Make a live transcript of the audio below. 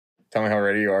Tell me how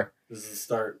ready you are. This is the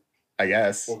start. I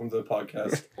guess. Welcome to the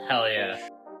podcast. Hell yeah.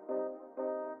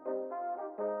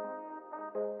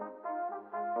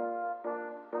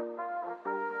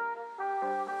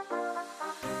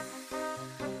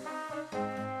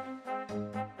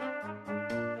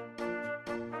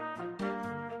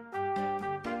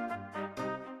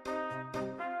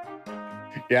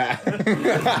 Yeah.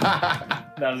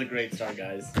 That was a great start,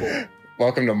 guys.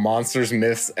 Welcome to Monsters,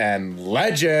 Myths, and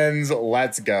Legends.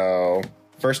 Let's go.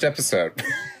 First episode.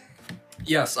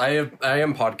 Yes, I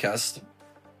am podcast.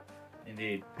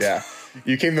 Indeed. Yeah.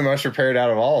 You came the most prepared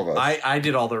out of all of us. I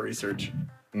did all the research,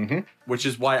 which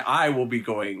is why I will be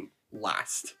going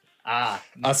last.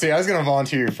 See, I was going to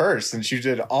volunteer you first since you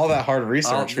did all that hard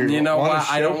research. You know what?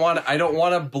 I don't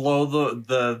want to blow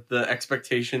the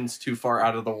expectations too far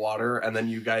out of the water, and then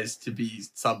you guys to be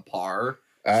subpar.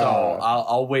 So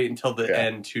I'll wait until the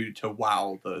end to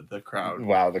wow the crowd.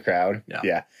 Wow, the crowd.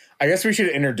 Yeah. I guess we should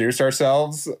introduce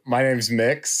ourselves. My name's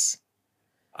Mix.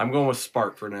 I'm going with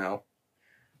Spark for now.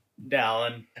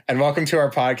 Dallin. And welcome to our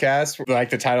podcast.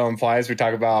 Like the title implies, we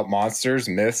talk about monsters,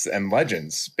 myths, and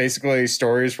legends. Basically,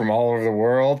 stories from all over the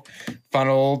world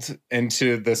funneled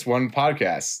into this one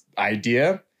podcast.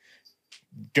 Idea,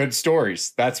 good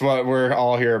stories. That's what we're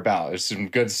all here about. There's some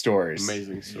good stories.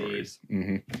 Amazing stories.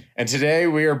 And today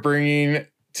we are bringing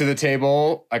to the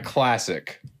table a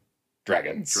classic,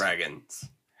 Dragons.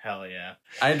 Hell yeah.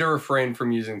 I had to refrain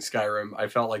from using Skyrim. I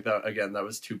felt like that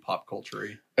was too pop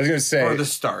culture-y. I was going to say, or the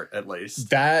start, at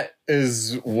least. That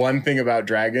is one thing about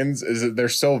dragons, is that they're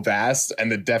so vast,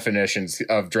 and the definitions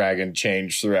of dragon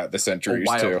change throughout the centuries,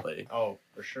 wildly. too. Oh,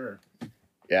 for sure.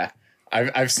 Yeah.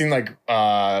 I've seen, like,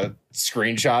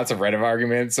 screenshots of Reddit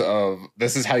arguments of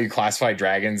this is how you classify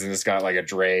dragons, and it's got, like, a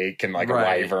drake and, like, a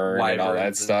wyvern and all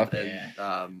that stuff.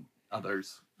 And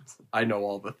others. I know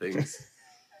all the things.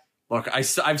 Look,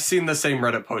 I've seen the same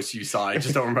Reddit post you saw. I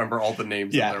just don't remember all the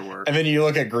names that there were. And then you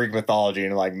look at Greek mythology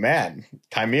and you're like, man,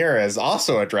 Chimera is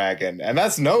also a dragon. And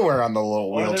that's nowhere on the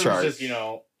little wheel chart. Was just,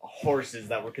 horses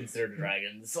that were considered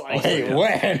dragons. Like, wait,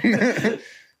 when?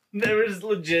 There was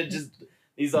legit just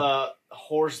these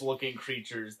horse-looking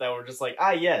creatures that were just like,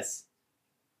 yes,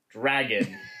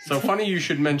 dragon. So funny you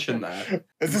should mention that.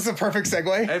 Is this a perfect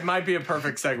segue? It might be a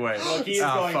perfect segue. Look, he's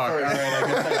going fuck. first. All right, I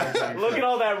guess I'm Look at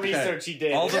all that research he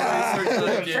did. All the research that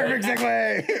I did. Perfect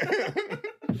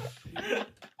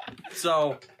segue.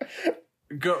 So,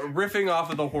 riffing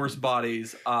off of the horse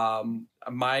bodies,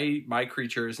 my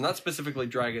creatures, not specifically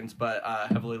dragons, but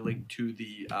heavily linked to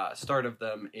the start of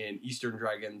them in Eastern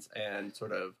dragons and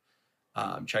sort of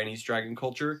Chinese dragon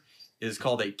culture, is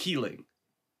called a Keeling,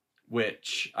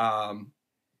 which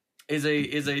is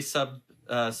a sub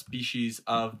species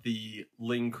of the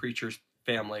Ling creatures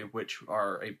family, which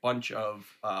are a bunch of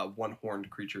one-horned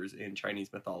creatures in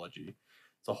Chinese mythology.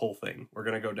 It's a whole thing. We're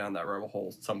going to go down that rabbit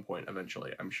hole at some point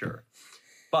eventually, I'm sure.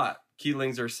 But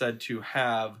Keelings are said to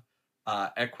have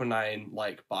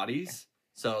equine-like bodies.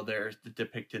 So they're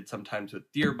depicted sometimes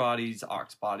with deer bodies,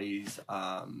 ox bodies,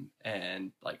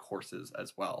 and like horses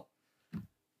as well.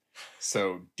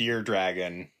 So deer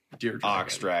dragon,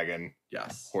 ox dragon,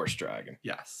 yes, horse dragon,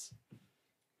 yes.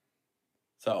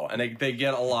 So, and they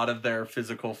get a lot of their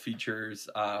physical features,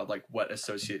 like what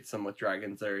associates them with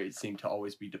dragons. They seem to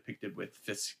always be depicted with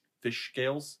fish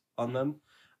scales on them,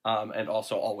 and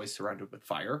also always surrounded with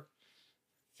fire.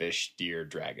 Fish, deer,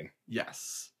 dragon.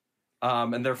 Yes.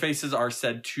 And their faces are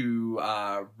said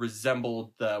to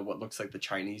resemble what looks like the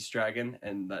Chinese dragon,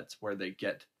 and that's where they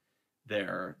get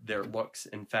their looks.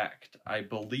 In fact, I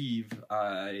believe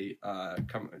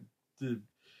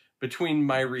between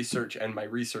my research and my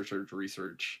researcher's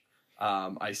research,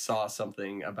 I saw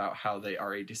something about how they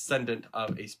are a descendant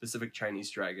of a specific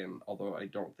Chinese dragon, although I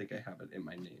don't think I have it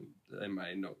in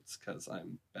my notes because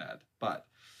I'm bad. But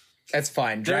that's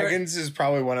fine. Dragons is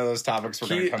probably one of those topics we're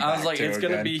going to come back to. I was like, it's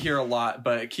going to be here a lot,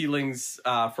 but Keelings,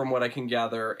 from what I can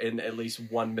gather, in at least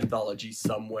one mythology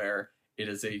somewhere, it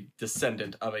is a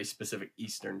descendant of a specific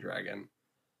Eastern dragon.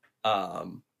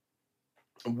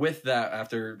 With that,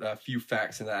 after a few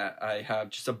facts in that, I have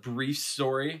just a brief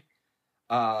story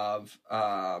of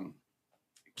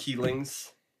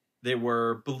Keelings. They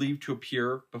were believed to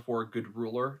appear before a good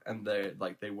ruler, and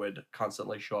they would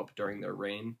constantly show up during their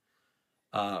reign.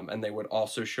 And they would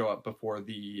also show up before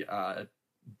the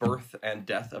birth and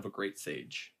death of a great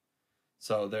sage.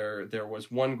 So there was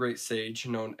one great sage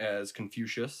known as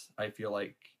Confucius. I feel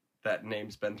like that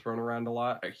name's been thrown around a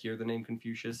lot. I hear the name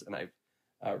Confucius, and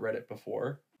I've read it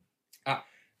before.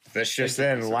 This just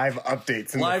in, live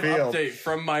updates in the field. Live update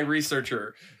from my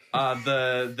researcher.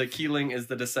 The Keeling is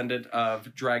the descendant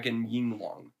of Dragon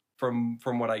Yinglong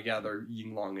from what I gather,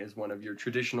 Yinglong is one of your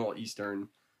traditional Eastern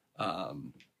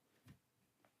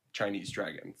Chinese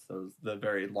dragons. Those the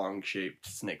very long-shaped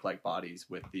snake-like bodies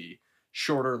with the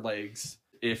shorter legs.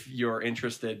 If you're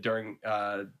interested, during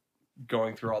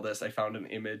going through all this, I found an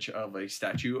image of a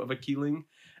statue of a Keeling,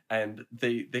 and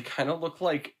they kind of look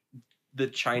like the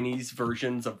Chinese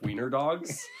versions of wiener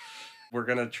dogs. We're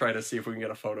gonna try to see if we can get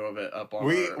a photo of it up on.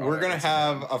 We're gonna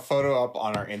have a photo up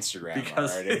on our Instagram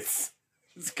because already. it's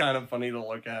kind of funny to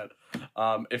look at.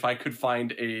 If I could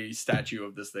find a statue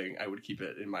of this thing, I would keep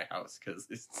it in my house because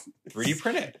it's 3D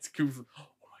print it. It's cool.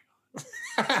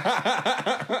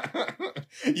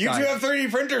 You do have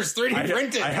 3D printers. 3D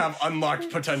print it. I have unlocked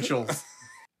potentials.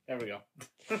 There we go.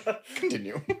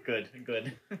 Continue.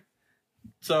 Good.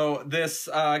 So this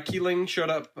Keeling showed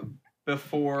up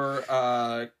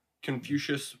before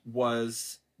Confucius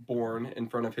was born in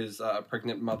front of his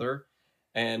pregnant mother,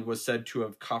 and was said to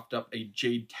have coughed up a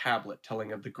jade tablet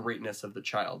telling of the greatness of the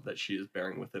child that she is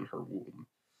bearing within her womb.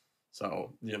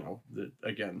 So,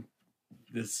 again,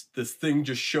 this thing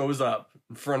just shows up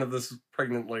in front of this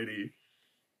pregnant lady,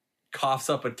 coughs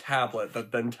up a tablet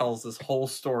that then tells this whole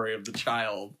story of the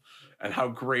child and how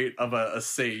great of a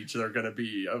sage they're going to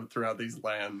be throughout these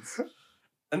lands.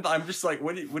 And I'm just like,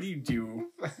 what do you do?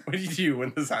 What do you do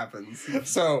when this happens?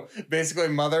 So basically,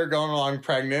 mother going along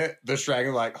pregnant, this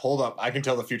dragon like, hold up, I can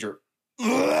tell the future.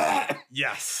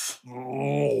 Yes.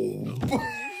 Damn.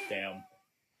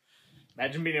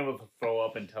 Imagine being able to throw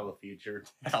up and tell the future.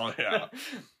 Hell yeah.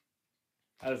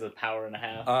 That is a power and a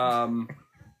half.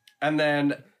 And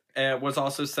then it was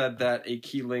also said that a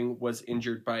Keeling was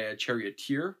injured by a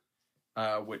charioteer,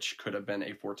 which could have been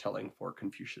a foretelling for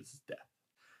Confucius' death.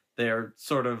 They are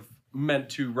sort of meant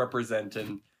to represent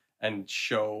and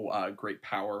show great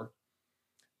power.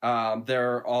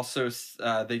 They're also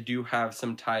they do have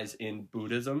some ties in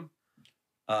Buddhism.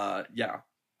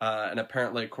 And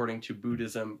apparently, according to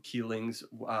Buddhism, Keelings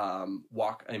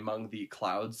walk among the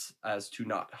clouds as to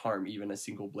not harm even a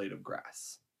single blade of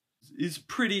grass.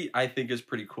 I think is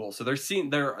pretty cool. So they're seen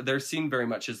very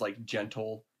much as like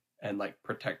gentle and like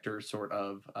protector sort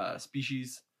of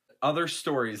species. Other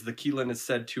stories, the Keeling is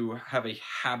said to have a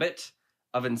habit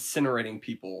of incinerating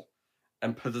people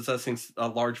and possessing a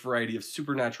large variety of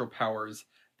supernatural powers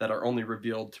that are only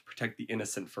revealed to protect the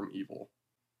innocent from evil.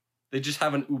 They just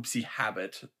have an oopsie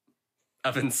habit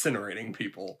of incinerating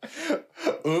people.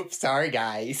 Oops, sorry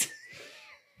guys.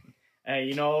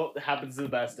 Hey, it happens to the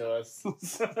best of us.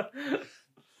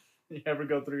 You ever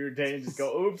go through your day and just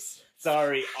go, oops,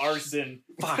 sorry, arson.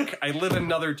 Fuck, I lit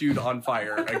another dude on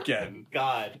fire again.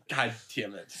 God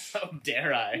Damn it. how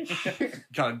dare I?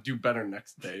 Gotta do better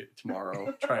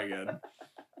tomorrow. Try again.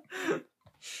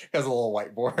 Has a little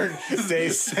whiteboard.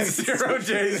 Days since 0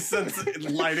 days since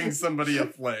lighting somebody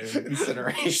aflame.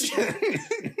 Incineration.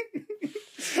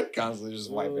 Constantly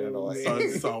just wiping it away. So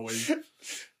it's always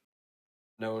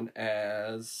known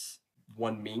as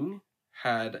Wan Ming.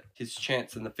 Had his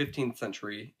chance in the 15th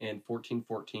century. In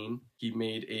 1414, he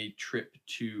made a trip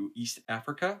to East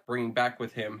Africa. Bringing back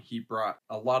with him, he brought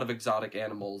a lot of exotic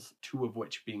animals, 2 of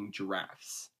which being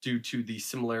giraffes. Due to the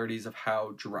similarities of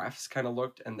how giraffes kind of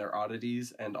looked and their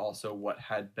oddities, and also what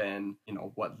had been,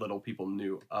 what little people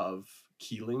knew of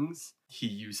Keelings, he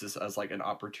uses as like an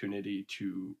opportunity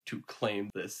to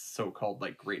claim this so-called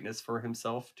like greatness for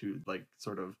himself, to like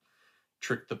sort of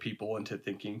trick the people into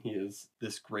thinking he is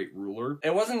this great ruler.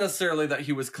 It wasn't necessarily that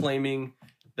he was claiming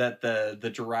that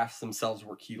the giraffes themselves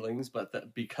were Keelings, but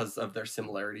that because of their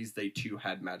similarities, they too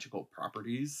had magical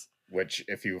properties. Which,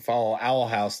 if you follow Owl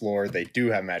House lore, they do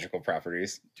have magical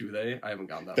properties. Do they? I haven't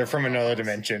gotten that. They're from another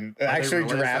dimension. Are Actually,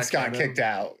 really? giraffes Is that got canon? kicked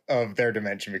out of their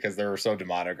dimension because they were so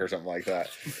demonic or something like that.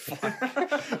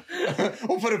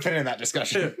 We'll put a pin in that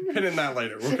discussion. Pin in that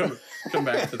later. We'll come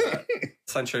back to that.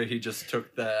 Essentially, he just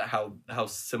took how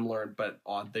similar but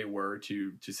odd they were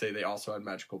to say they also had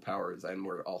magical powers and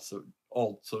were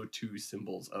also 2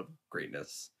 symbols of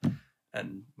greatness.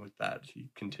 And with that, he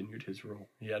continued his rule.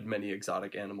 He had many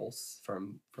exotic animals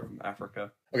from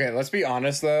Africa. Okay, let's be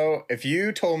honest though. If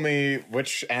you told me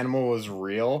which animal was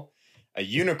real, a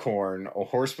unicorn, a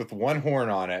horse with 1 horn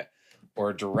on it, or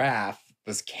a giraffe,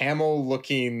 this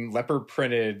camel-looking,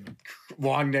 leopard-printed,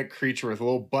 long-necked creature with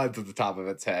little buds at the top of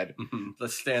its head. That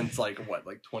stands like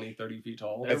 20, 30 feet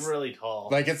tall? They're really tall.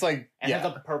 Like, it's like, and has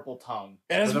a purple tongue.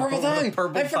 It has a With a purple pur- with a tongue.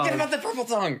 purple I forget tongue. about the purple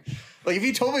tongue. Like, if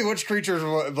you told me which creatures,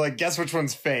 like, guess which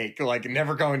one's fake, like,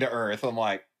 never going to Earth, I'm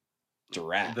like,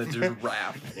 giraffe. The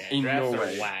giraffe. Yeah, In giraffes no are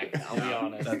way. whack. I'll be Yeah,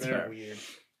 honest. that's They're fair. weird.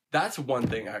 That's one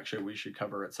thing actually we should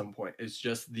cover at some point, is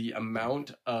just the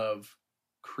amount of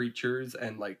creatures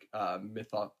and like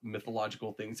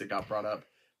mythological things that got brought up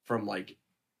from like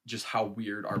just how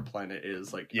weird our planet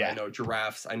is. Like, Yeah. I know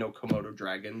giraffes, I know Komodo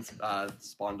dragons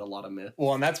spawned a lot of myth.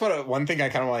 Well, and that's what one thing I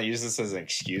kind of want to use this as an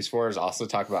excuse for is also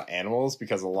talk about animals,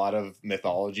 because a lot of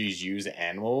mythologies use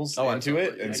animals into absolutely.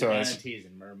 it, and Like so manatees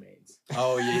and mermaids.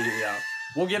 Oh yeah.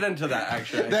 We'll get into that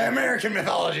actually. the American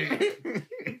mythology.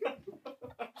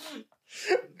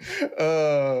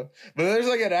 But there's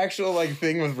like an actual like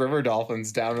thing with river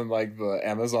dolphins down in like the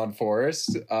Amazon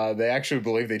forest. They actually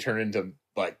believe they turn into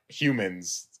like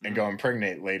humans and go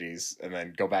impregnate ladies and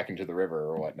then go back into the river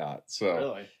or whatnot. So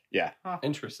Really? yeah.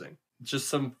 Interesting. Just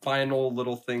some final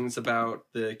little things about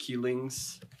the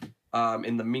Keelings.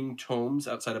 In the Ming Tombs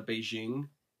outside of Beijing,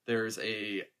 there's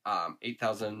a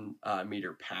 8,000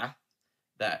 meter path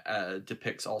that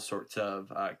depicts all sorts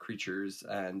of creatures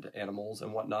and animals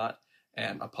and whatnot.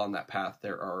 And upon that path,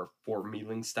 there are 4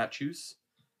 Mealing statues.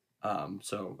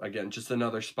 So again, just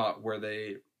another spot where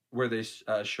they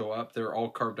show up. They're all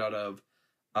carved out of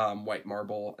white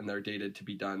marble, and they're dated to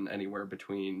be done anywhere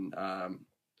between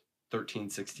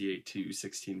 1368 to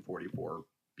 1644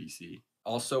 BC.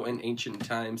 Also in ancient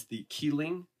times, the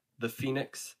Keeling, the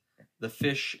phoenix, the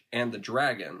fish, and the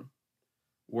dragon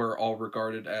were all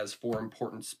regarded as 4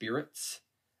 important spirits,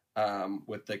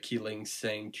 with the Keeling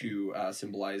saying to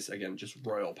symbolize, again, just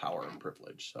royal power and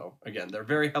privilege. So again, they're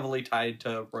very heavily tied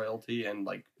to royalty and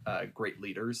like great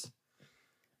leaders.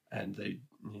 And they,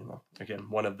 again,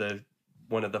 one of the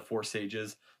 4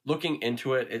 sages. Looking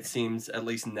into it, it seems, at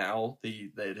least now,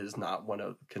 that it is not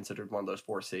considered one of those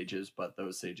 4 sages, but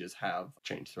those sages have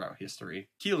changed throughout history.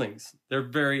 Keelings, they're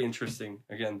very interesting.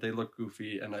 Again, they look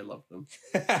goofy, and I love them.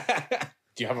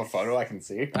 Do you have a photo I can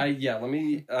see? Yeah, let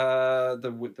me,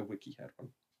 the wiki had one.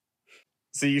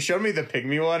 So you showed me the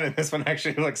pygmy one, and this one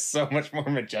actually looks so much more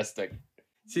majestic.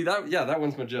 See that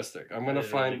one's majestic. I'm gonna That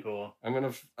is find. really cool.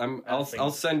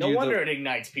 I'll send No you. wonder it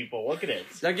ignites people. Look at it.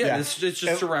 Again, Yeah. it's just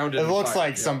surrounded. It in looks fire,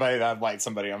 like yeah. somebody that lights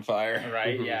somebody on fire.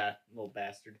 Right? Mhm. Yeah, little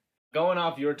bastard. Going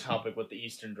off your topic with the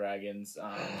Eastern dragons,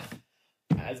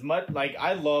 as much like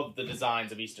I love the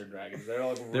designs of Eastern dragons. They're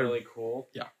like really cool.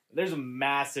 Yeah. There's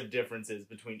massive differences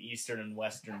between Eastern and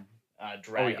Western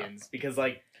dragons because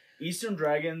like Eastern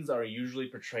dragons are usually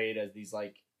portrayed as these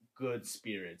like good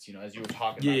spirits, as you were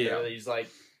talking about. Yeah. They're these like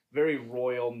very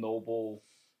royal, noble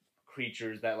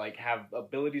creatures that like have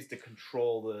abilities to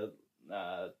control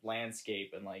the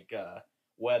landscape and like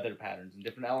weather patterns and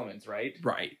different elements, right?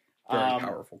 Right. Very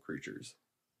powerful creatures.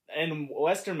 In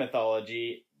Western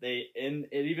mythology, it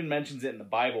even mentions it in the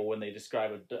Bible when they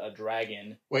describe a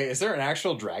dragon. Wait, is there an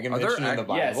actual dragon Are there mentioned in the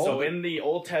Bible? Yeah, so in the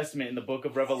Old Testament, in the book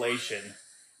of Revelation,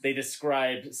 they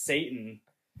describe Satan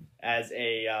as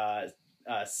a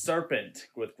serpent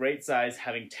with great size,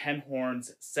 having 10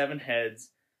 horns, 7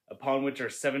 heads, upon which are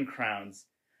 7 crowns,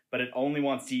 but it only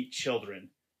wants to eat children.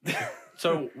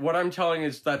 So what I'm telling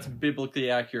is that's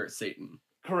biblically accurate Satan.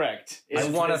 Correct. I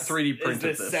want a 3D It's print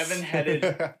of this this.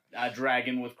 7-headed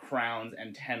dragon with crowns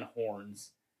and 10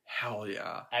 horns. Hell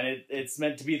yeah. And it's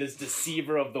meant to be this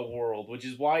deceiver of the world, which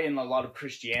is why in a lot of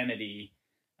Christianity,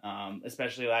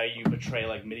 especially how you portray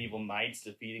like medieval knights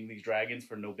defeating these dragons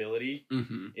for nobility,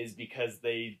 Mm-hmm. is because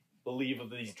they believe of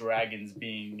these dragons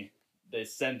being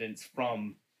descendants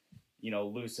from,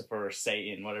 Lucifer or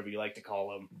Satan, whatever you like to call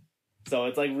them. So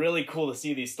it's like really cool to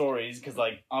see these stories because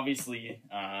like obviously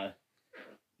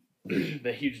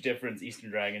the huge difference,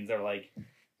 Eastern dragons are like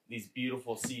these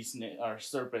beautiful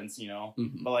serpents,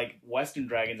 Mm-hmm. but like Western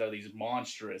dragons are these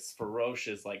monstrous,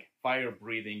 ferocious, like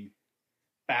fire-breathing,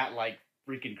 bat-like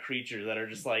freaking creatures that are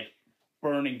just like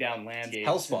burning down landscapes,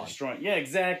 Hellspawn. and destroying. Yeah,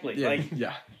 exactly. Yeah. Like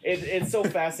yeah. it's so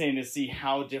fascinating to see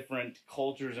how different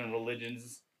cultures and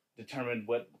religions determine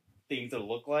what things will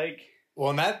look like.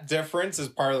 Well, and that difference is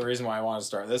part of the reason why I want to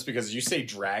start this, because you say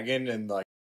dragon in like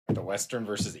the Western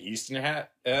versus Eastern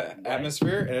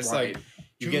atmosphere, and it's Right. like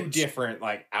you get different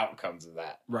like outcomes of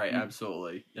that. Right,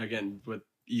 absolutely. Again, with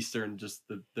Eastern, just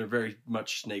they're very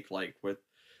much snake-like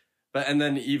and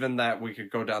then even that we could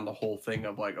go down the whole thing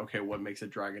of like, okay, what makes a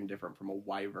dragon different from a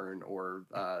wyvern, or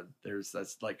there's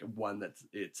this like one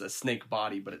it's a snake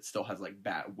body, but it still has like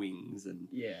bat wings, and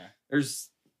Yeah. there's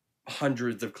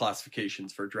hundreds of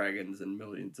classifications for dragons and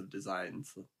millions of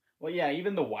designs. Well, yeah,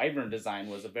 even the wyvern design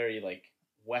was a very like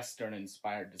Western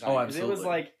inspired design. Oh, 'Cause it was absolutely.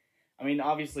 like, I mean,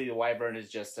 obviously the wyvern is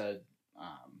just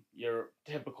your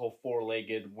typical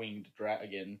 4-legged winged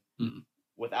dragon Mhm.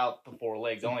 without the 4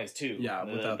 legs. It only has 2. Yeah,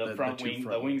 without the the front 2 wing.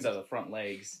 front The wings legs. are the front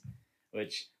legs,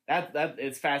 which that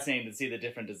it's fascinating to see the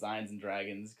different designs in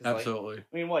dragons. 'Cause, like, Absolutely.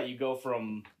 I mean, what you go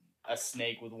from a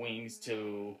snake with wings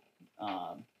to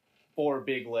 4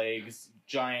 big legs,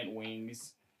 giant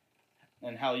wings,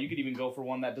 and hell, you could even go for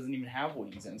one that doesn't even have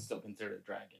wings and still consider it a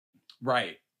dragon.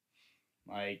 Right.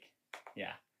 Like,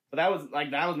 yeah. But that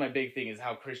was my big thing, is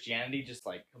how Christianity just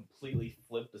like completely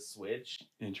flipped the switch.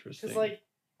 Interesting. Because like,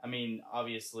 I mean,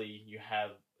 obviously you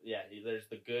have, there's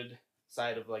the good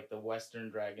side of like the Western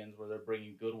dragons where they're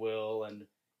bringing goodwill and,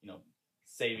 you know,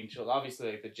 saving children. Obviously,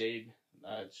 like the Jade,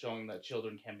 showing that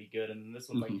children can be good, and then this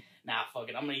one's like, nah, fuck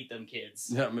it, I'm gonna eat them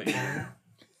kids. Yeah,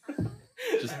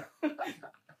 just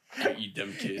eat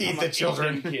them kids. Eat the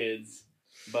children. Eat them kids.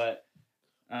 But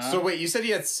so wait, you said he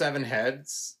had 7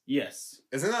 heads? yes.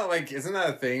 Isn't that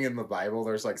a thing in the Bible?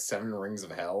 There's like 7 rings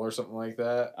of hell or something like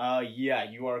that. Yeah,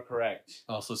 you are correct.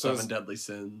 Also, So 7 deadly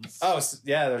sins. Oh,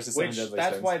 yeah, there's the 7 Which deadly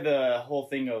that's sins. why the whole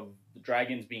thing of the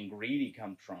dragons being greedy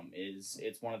comes from, is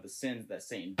it's one of the sins that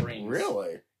Satan brings.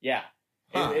 Really? Yeah.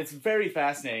 Huh. It's very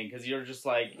fascinating because you're just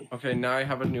like, Okay, now I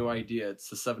have a new idea. It's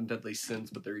the 7 deadly sins,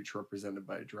 but they're each represented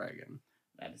by a dragon.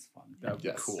 that is fun. That would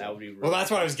Yes. be cool. That would be really Well, that's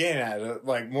fun. what I was getting at.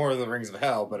 Like more of the rings of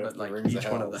hell, but if like the rings each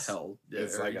of one hell of the hell.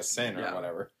 is or like a each- sin or yeah.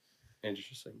 whatever.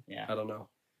 Interesting. Yeah. I don't know.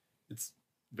 It's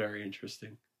very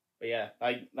interesting. But yeah,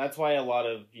 like that's why a lot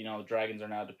of, you know, dragons are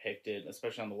now depicted,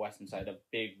 especially on the Western side, of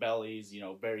big bellies, you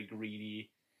know, very greedy,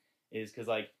 is because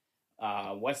like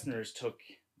Westerners took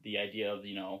the idea of,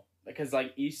 you know, because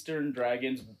like Eastern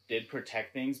dragons did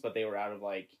protect things, but they were out of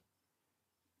like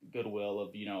goodwill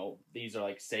of, you know, these are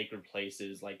like sacred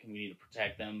places, like we need to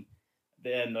protect them.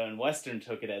 Then Western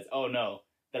took it as, oh no,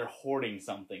 they're hoarding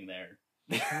something there.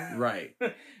 Right.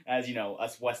 As you know,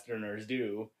 us Westerners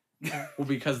do. Well,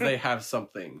 because they have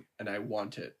something and I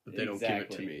want it, but they don't give it to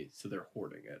Exactly. me, so they're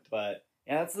hoarding it. But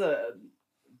yeah, that's the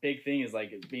big thing, is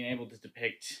like being able to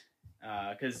depict,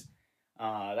 because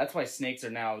that's why snakes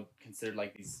are now considered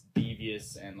like these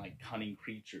devious and like cunning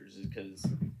creatures, is because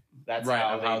that's right,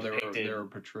 how they depicted were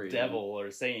portrayed. devil or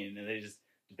Satan, and they just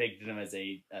depicted him as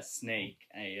a snake,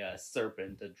 a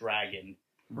serpent, a dragon.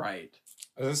 Right.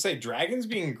 I was gonna say dragons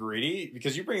being greedy,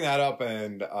 because you bring that up,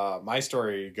 and my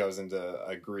story goes into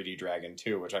a greedy dragon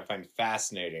too, which I find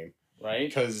fascinating. Right?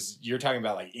 Because you're talking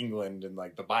about like England and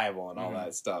like the Bible and all Mhm.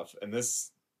 that stuff, and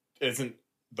this isn't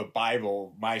the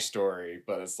Bible, my story,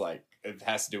 but it's like it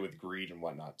has to do with greed and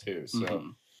whatnot too. So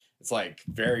Mhm. it's like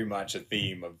very much a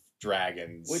theme of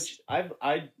dragons. Which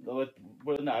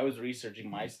when I was researching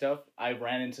my stuff, I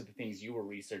ran into the things you were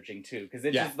researching too, because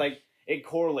it's Yeah. just like it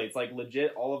correlates. Like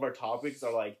legit, all of our topics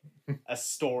are like a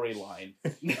storyline.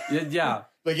 Yeah.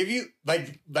 like if you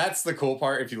like, that's the cool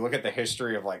part. If you look at the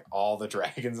history of like all the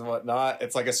dragons and whatnot,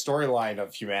 it's like a storyline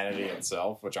of humanity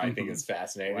itself, which I think Mhm. is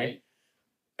fascinating. Right?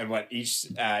 And what each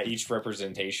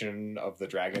representation of the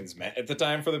dragons meant at the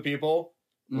time for the people,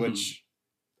 Mhm. which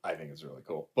I think is really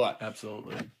cool. But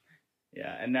Absolutely.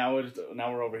 Yeah, and now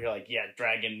we're over here like, yeah,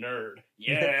 dragon nerd.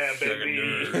 Yeah, baby.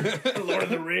 Dragon Lord of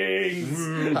the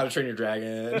Rings. How to Train Your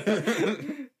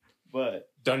Dragon, But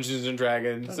Dungeons and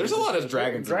Dragons. There's a lot of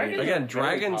dragons. in Dragons- the- Again, Very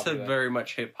dragons popular. have very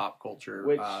much hit pop culture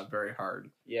Which- very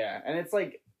hard. yeah, and it's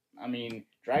like, I mean,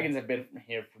 dragons have been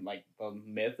here from like the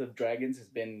myth of dragons has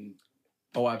been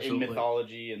Oh, in absolutely.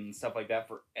 mythology and stuff like that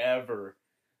forever.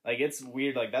 Like it's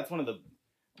weird. Like that's one of the.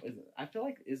 I feel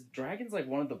like is dragons like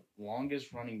one of the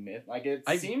longest running myth. Like it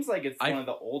seems like it's I one of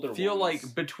the older. feel ones.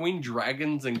 like between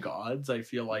dragons and gods, I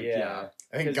feel like yeah.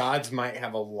 I think 'Cause- gods might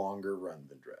have a longer run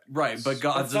than dragons. Right, but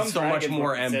gods some is so much dragons more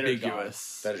were considered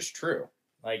ambiguous. That is true.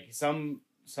 like some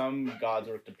gods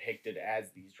are depicted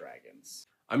as these dragons.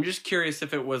 I'm just curious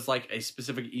if it was like a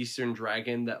specific Eastern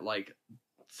dragon that like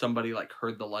somebody like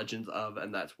heard the legends of,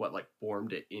 and that's what like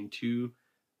formed it into,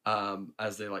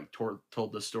 as they like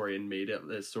told the story and made it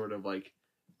this sort of like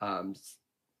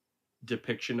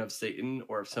depiction of Satan,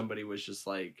 or if somebody was just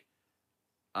like,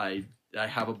 I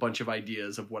have a bunch of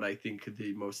ideas of what I think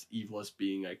the most evilest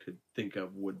being I could think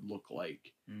of would look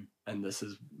like, and this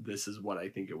is what I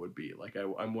think it would be. Like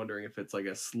I'm wondering if it's like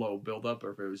a slow build up,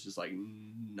 or if it was just like,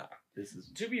 nah, this is.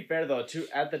 To be fair though,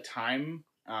 at the time,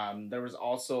 there was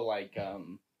also like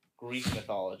Greek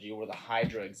mythology where the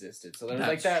Hydra existed. So there was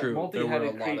like That's that true. There were a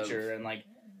multi-headed lot of- creature, and like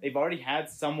they've already had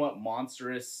somewhat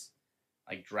monstrous,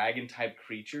 like dragon type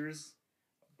creatures,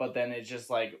 but then it just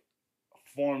like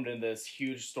formed in this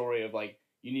huge story of like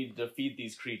you need to defeat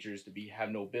these creatures to have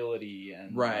nobility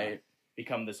and Right.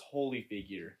 become this holy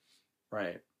figure.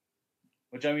 Right.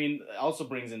 Which I mean also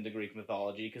brings into Greek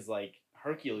mythology because like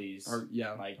Hercules. Or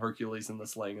yeah, Like- Hercules and the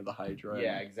slaying of the Hydra.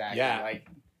 Yeah, exactly. Yeah. Like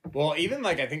Well, even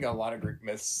like I think a lot of Greek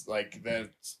myths, like the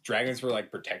dragons were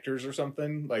like protectors or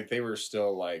something. Like they were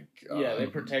still like yeah, they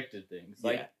Mhm. protected things.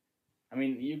 Like yeah. I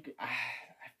mean, I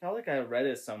felt like I read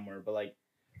it somewhere, but like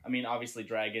I mean, obviously,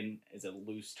 dragon is a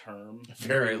loose term.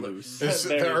 Very loose. Very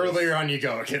The loose. earlier on you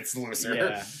go, it gets looser.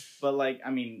 Yeah, but like,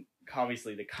 I mean,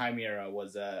 obviously, the Chimera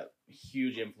was a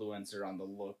huge influencer on the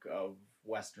look of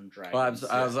Western dragons.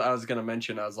 Well, I was gonna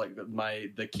mention. I was like,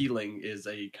 the Keeling is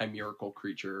a chimerical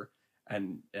creature,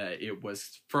 and it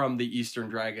was from the Eastern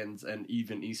dragons, and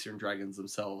even Eastern dragons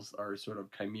themselves are sort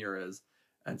of chimeras,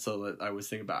 and so that I was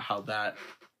thinking about how that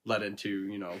led into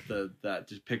that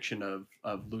depiction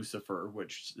of Lucifer,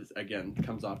 which again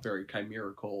comes off very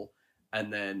chimerical,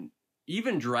 and then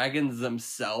even dragons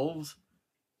themselves.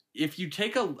 If you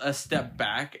take a step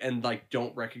back and like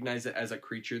don't recognize it as a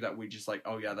creature that we just like,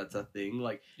 oh yeah, that's a thing.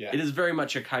 Like Yeah. it is very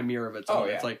much a chimera of its own. Oh,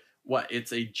 yeah. It's like what?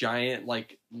 It's a giant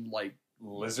like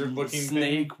Lizard looking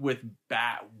snake with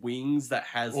bat wings that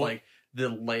has Well- like the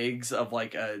legs of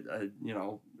like a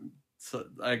so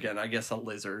again, I guess a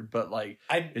lizard, but like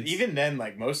it's- Even then,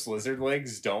 like most lizard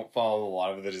legs don't follow a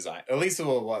lot of the design. At least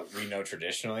what we know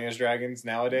traditionally as dragons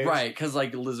nowadays. right, because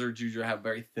like lizards usually have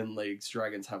very thin legs.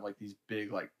 Dragons have like these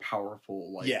big, like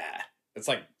powerful, like Yeah. It's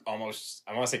like almost,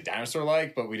 I want to say dinosaur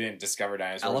like, but we didn't discover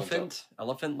dinosaurs.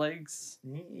 elephant legs.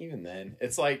 Even then.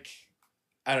 It's like,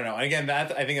 I don't know. And again,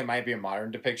 that I think it might be a modern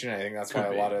depiction. I think that's why Could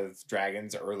a be. lot of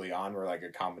dragons early on were like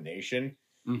a combination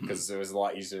Mhm. because it was a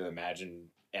lot easier to imagine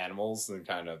animals than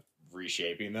kind of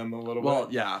reshaping them a little Well,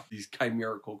 bit. yeah, these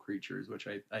chimerical creatures, which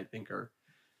I think are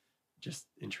just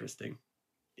interesting.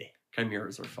 Yeah.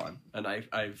 Chimeras are fun, and I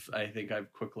think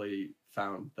I've quickly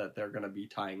found that they're going to be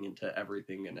tying into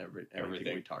everything and everything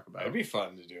Everything. we talk about. It'd be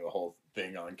fun to do a whole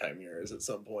thing on chimeras at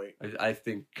some point. I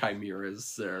think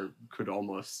chimeras could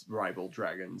almost rival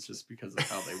dragons just because of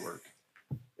how they work.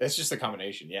 It's just a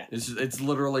combination, yeah. It's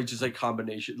literally just a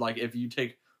combination. Like if you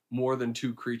take more than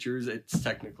two creatures, it's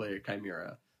technically a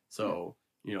chimera. So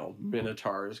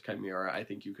Minotaur is chimera. I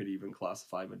think you could even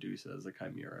classify Medusa as a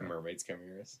chimera. Mermaids,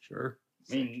 chimeras. Sure.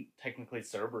 I mean, technically,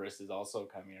 Cerberus is also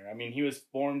a chimera. I mean, he was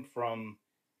formed from,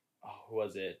 who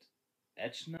was it?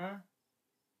 Echna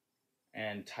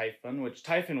and Typhon, which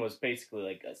Typhon was basically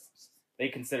like they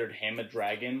considered him a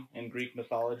dragon in Greek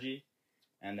mythology.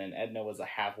 And then Edna was a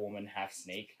half woman, half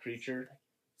snake creature,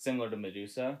 similar to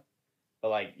Medusa. But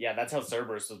like, yeah, that's how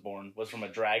Cerberus was born, was from a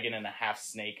dragon and a half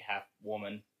snake, half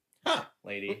woman Huh.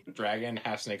 lady. Dragon,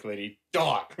 half snake lady,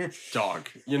 dog. Dog.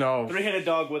 Three-headed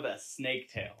dog with a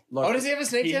snake tail. Look, Oh, does he have a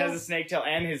snake He tail? has a snake tail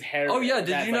and his hair. oh yeah, has,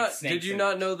 did you like, not snakes did you in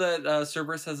not it. know that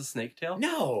Cerberus has a snake tail?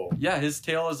 No. Yeah, his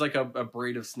tail is like a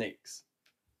braid of snakes.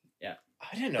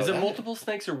 I didn't know Is that. it multiple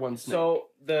snakes or one snake? So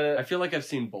I feel like I've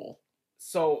seen both.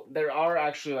 So there are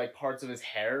actually like parts of his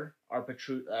hair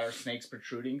are snakes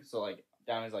protruding. So like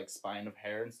down his like spine of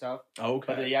hair and stuff. Okay.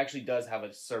 But he actually does have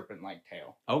a serpent-like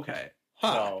tail. Okay.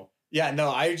 Huh. So Yeah,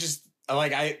 no,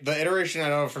 the iteration I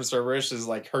know from Cerberus is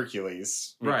like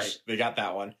Hercules. Which Right. They got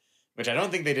that one. Which I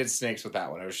don't think they did snakes with that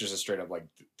one. It was just a straight up like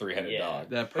three-headed Yeah. dog.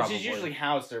 That which probably is usually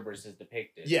how Cerberus is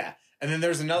depicted. Yeah. And then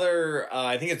there's another,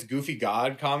 I think it's Goofy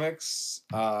God Comics.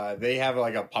 They have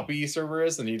like a puppy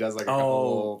Cerberus and he does like a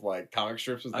couple of like comic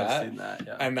strips with I've that. seen that.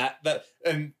 Yeah. And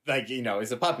and like,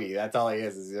 he's a puppy. That's all he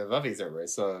is he's a puppy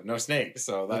Cerberus. So no snakes.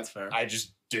 So That's fair. I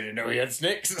just didn't know he had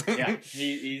snakes. Yeah.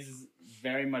 He's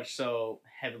very much so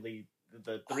heavily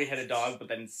the three-headed dog, but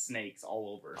then snakes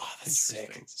all over. Oh, that's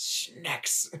sick.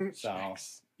 Snakes. So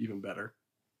Even better.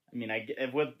 I mean,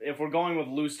 if we're going with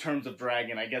loose terms of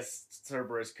dragon, I guess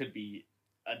Cerberus could be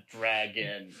a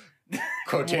dragon.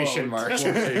 Quotation Quote. marks.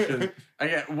 Quotation.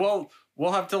 Again,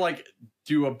 we'll have to like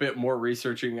do a bit more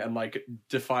researching and like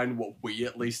define what we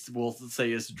at least will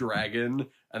say is dragon,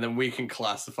 and then we can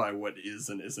classify what is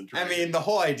and isn't I dragon. mean, the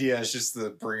whole idea is just to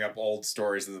bring up old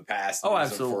stories of the past. and Oh, use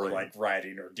them absolutely. For like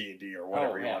writing or D&D or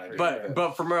whatever you yeah, want to for do. sure.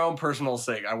 but for my own personal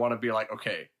sake, I want to be like,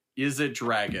 okay, is it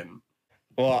dragon?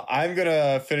 Well, I'm going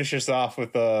to finish this off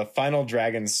with the final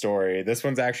dragon story. This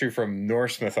one's actually from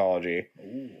Norse mythology.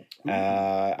 Ooh.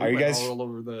 Are We you went guys... all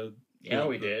over the? Yeah,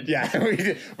 we did. Yeah,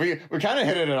 we kind of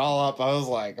hit it all up. I was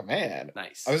like, man.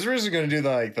 Nice. I was originally going to do the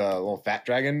little fat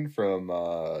dragon from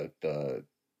the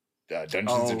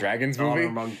Dungeons and Dragons movie. Honor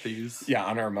Among Thieves. Yeah,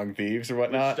 Honor Among Thieves or Which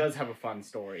whatnot. does have a fun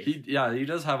story. He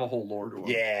does have a whole lore to him.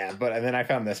 Yeah, but and then I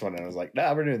found this one and I was like,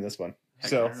 nah, we're doing this one.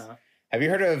 So, Fair enough. have you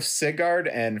heard of Sigurd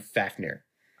and Fafnir?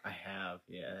 I have,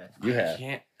 yeah. You have.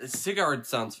 Can't. Sigurd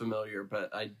sounds familiar, but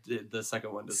I did the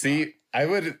second one. See,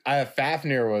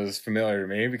 Fafnir was familiar to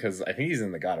me because I think he's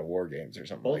in the God of War games or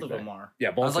something. Both like of that. them are. Yeah,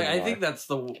 I both. was like, of them I think are. that's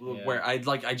the Yeah. where I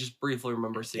just briefly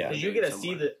remember seeing. Yeah. the Because you name get to see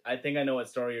somewhere. I think I know what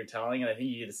story you're telling, and I think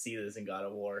you get to see this in God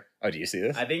of War. Oh, do you see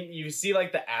this? I think you see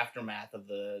like the aftermath of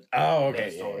the. Oh, okay.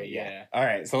 the story, yeah. yeah. All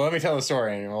right, so let me tell the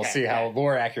story and we'll Okay, see how okay.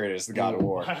 lore accurate is the God of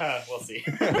War. We'll see.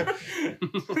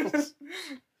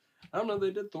 I don't know.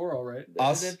 They did Thor all right.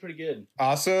 They did pretty good.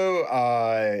 Also,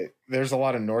 there's a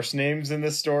lot of Norse names in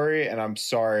this story, and I'm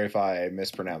sorry if I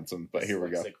mispronounce them, but here we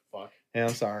go. Sick fuck. Yeah,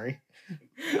 I'm sorry.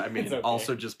 I mean, It's okay.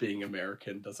 also just being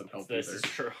American doesn't help This either. is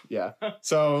true. Yeah.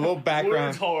 So a little background.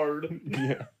 Words hard.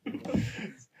 Yeah.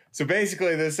 So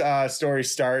basically, this story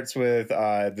starts with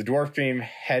the dwarf king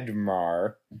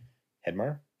Hedmar.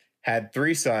 Hedmar had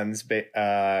 3 sons: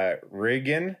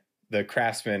 Riggin, the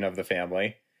craftsman of the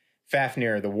family;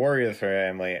 Fafnir, the warrior of the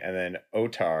family; and then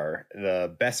Otar,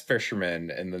 the best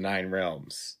fisherman in the 9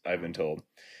 realms. I've been told.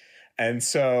 And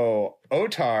so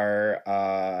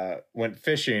Otar went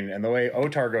fishing, and the way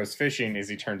Otar goes fishing is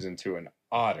he turns into an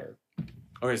otter.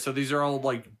 Okay, so these are all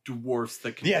like dwarfs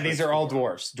that can. Yeah, these are all transform.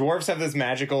 dwarfs. Dwarfs have this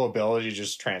magical ability to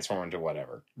just transform into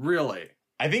whatever. Really?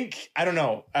 I don't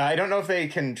know. I don't know if they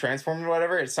can transform into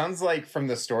whatever. It sounds like from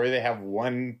the story they have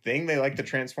one thing they like to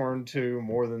transform to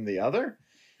more than the other.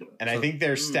 And I So- think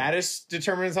their status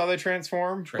determines how they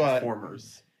transform.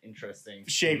 Transformers. Interesting.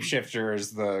 But shapeshifter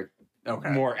is the Okay.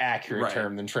 more accurate Right.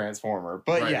 term than transformer.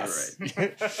 But Right, yes,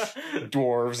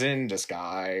 dwarves in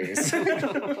disguise.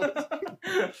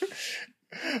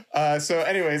 So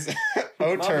anyways,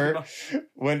 Otur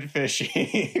went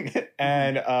fishing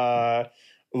and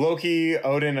Loki,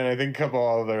 Odin, and I think a couple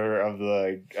other of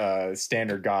the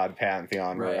standard god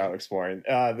pantheon were Right. out exploring.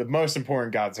 The most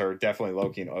important gods are definitely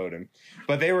Loki and Odin.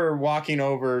 But they were walking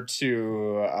over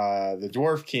to the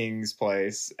dwarf king's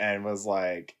place and was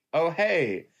like, oh,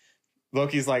 hey.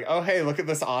 Loki's like, oh, hey, look at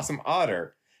this awesome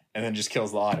otter. And then just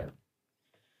kills the otter.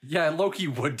 Yeah, Loki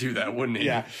would do that, wouldn't he?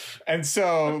 Yeah. And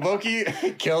so Loki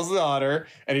kills the otter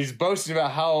and he's boasting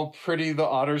about how pretty the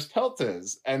otter's pelt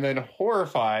is. And then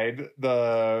horrified,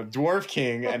 the dwarf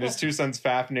king and his 2 sons,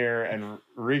 Fafnir and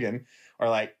Regan, are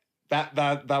like, that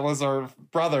was our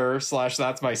brother /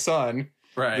 that's my son.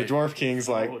 Right. The dwarf king's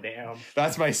like, Oh damn.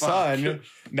 that's my son.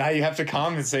 Fuck. Now you have to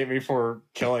compensate me for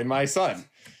killing my son.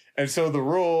 And so the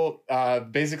rule,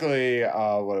 basically,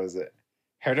 what is it?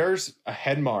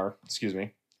 Hedmar, excuse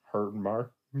me. Herdmar.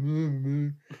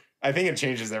 I think it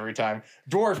changes every time.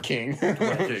 Dwarf King.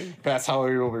 Dwarf King. That's how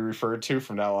he will be referred to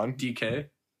from now on. DK.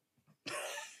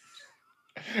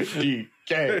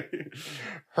 DK.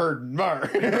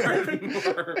 Herdmar.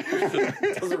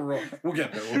 Doesn't roll. We'll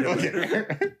get there. We'll get there.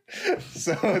 Okay.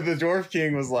 So the Dwarf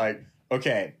King was like,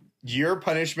 okay, your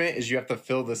punishment is you have to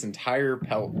fill this entire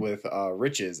pelt with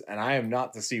riches, and I am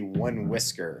not to see one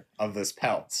whisker of this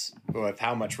pelt with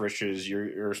how much riches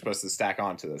you're supposed to stack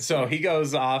onto this. So he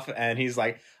goes off and he's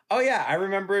like, oh yeah, I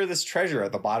remember this treasure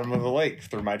at the bottom of the lake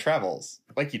through my travels.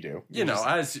 Like you do. You know,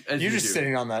 as You're you just do.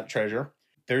 sitting on that treasure.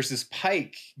 There's this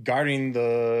pike guarding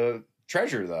the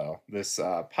treasure, though. This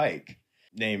pike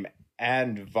named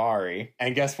Andvari.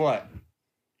 And guess what?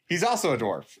 He's also a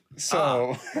dwarf.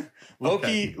 So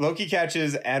Loki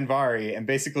catches Andvari and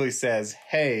basically says,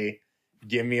 hey,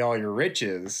 give me all your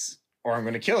riches or I'm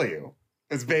going to kill you.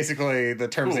 It's basically the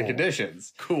terms and Cool.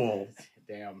 conditions. Cool.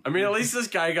 Damn. I mean, at least this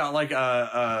guy got like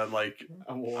a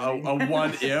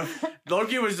one if.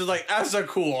 Loki was just like, that's a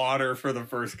cool otter for the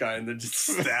first guy, and then just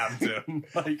stabbed him.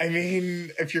 Like, I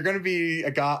mean, if you're going to be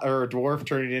a god or a dwarf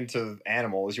turning into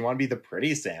animals, you want to be the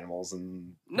prettiest animals.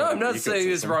 And no, I'm not saying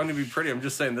it's ecosystem. wrong to be pretty. I'm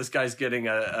just saying this guy's getting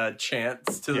a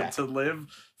chance to Yeah. to live.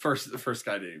 The first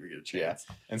guy didn't even get a chance.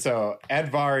 And so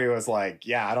Andvari was like,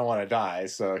 yeah, I don't want to die,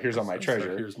 so here's all my So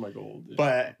treasure. here's my gold.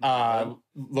 But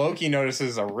Loki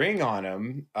notices a ring on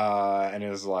him and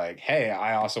is like, hey,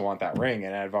 I also want that ring.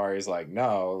 And Andvari's like,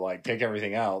 no, like take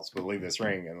everything else, but leave this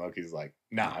ring. And Loki's like,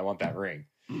 nah, I want that ring.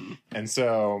 Mm. And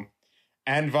so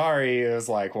Andvari is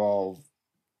like, well,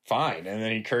 fine. And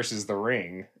then he curses the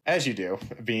ring, as you do,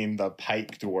 being the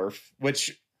pike dwarf,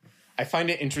 which I find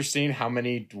it interesting how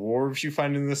many dwarves you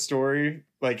find in this story.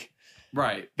 Like,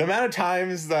 right. the amount of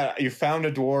times that you found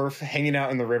a dwarf hanging out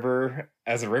in the river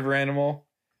as a river animal,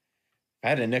 if I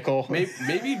had a nickel.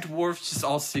 Maybe dwarves just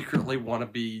all secretly want to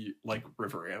be like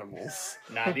river animals.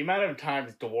 Nah, the amount of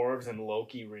times dwarves and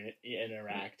Loki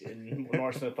interact in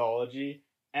Norse mythology,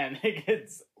 and it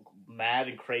gets mad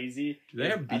and crazy. Do they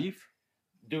have beef?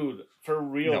 Dude, for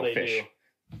real, No, they fish. do.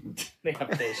 They have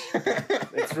fish.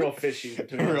 It's real fishy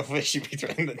between Real them. fishy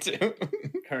between the two.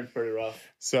 Current's pretty rough.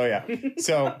 So yeah.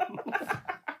 So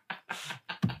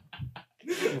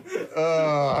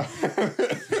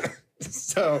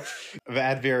so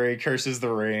Vadviri curses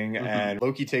the ring and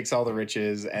Loki takes all the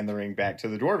riches and the ring back to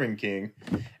the Dwarven King.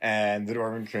 And the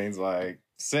Dwarven King's like,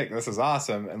 sick, this is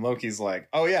awesome. And Loki's like,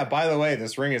 oh yeah, by the way,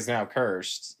 this ring is now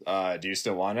cursed. Do you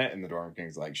still want it? And the Dwarven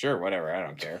King's like, sure, whatever, I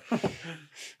don't care.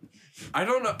 I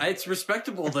don't know. It's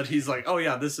respectable that he's like, oh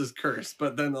yeah, this is cursed.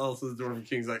 But then also the Dwarven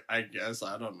King's like, I guess,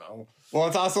 I don't know. Well,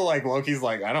 it's also like Loki's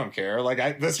like, I don't care.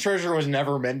 Like, this treasure was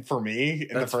never meant for me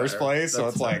in That's the first fair. place. So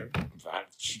That's it's fair. like,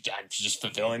 I'm just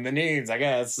fulfilling the needs, I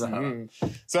guess. Uh-huh.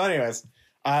 So anyways,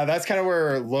 that's kind of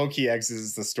where Loki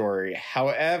exits the story.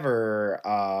 However,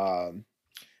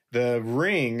 the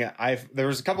ring, there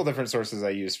was a couple different sources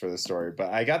I used for the story,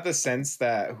 but I got the sense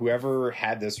that whoever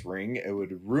had this ring, it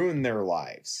would ruin their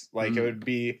lives. Like it'd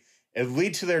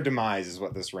lead to their demise is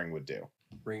what this ring would do.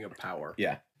 Ring of power.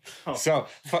 Yeah. Oh. So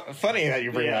funny that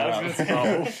you bring Yeah, that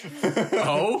I was up.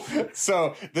 Oh?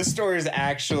 So this story is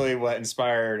actually what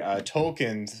inspired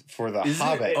Tolkien for The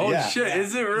Hobbit. Oh yeah. shit!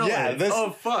 Is it really? Yeah,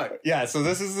 oh fuck! Yeah, so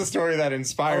this is the story that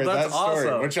inspired Oh, that that's story,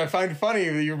 awesome. which I find funny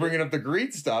that you're bringing up the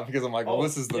Greek stuff because I'm like, well,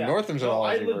 this is the Northern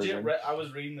mythology version. I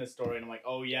was reading this story and I'm like,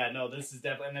 oh yeah, no, this is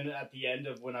definitely. And then at the end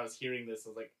of when I was hearing this, I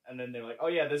was like, and then they're like, oh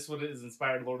yeah, this one is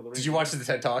inspired Lord of the Rings. Did you watch the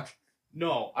TED Talk?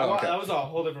 No, Oh, okay. that was a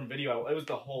whole different video. It was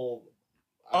the whole.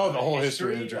 The whole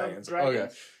history of the dragons. Okay.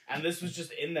 And this was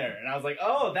just in there, and I was like,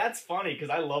 "Oh, that's funny," because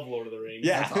I love Lord of the Rings.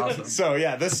 Yeah, That's awesome. So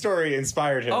yeah, this story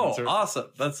inspired him. Oh, awesome!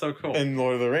 That's so cool. In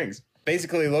Lord of the Rings.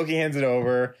 Basically, Loki hands it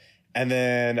over, and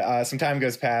then some time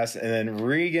goes past, and then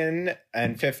Regan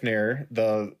and Fifnir,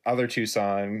 the other two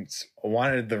sons,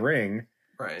 wanted the ring,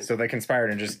 right. so they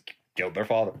conspired and just killed their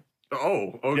father.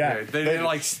 Oh, okay. Yeah, they didn't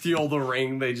like steal the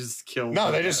ring. They just killed. No,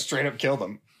 the they guy. just straight up killed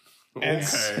him. And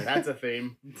Okay. That's a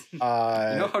theme. You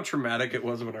know how traumatic it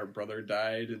was when our brother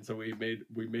died, and so we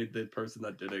made the person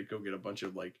that did it go get a bunch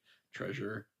of like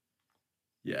treasure.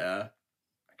 Yeah,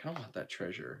 I kind of want that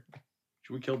treasure.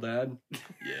 Should we kill Dad?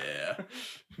 Yeah.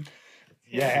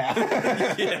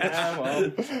 Yeah. Yeah,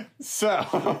 well.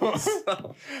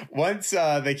 So once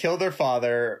they kill their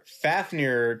father,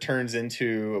 Fafnir turns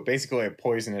into basically a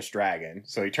poisonous dragon.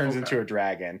 So he turns into a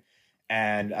dragon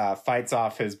and fights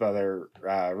off his brother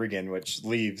Regan, which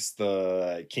leaves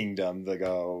the kingdom to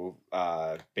go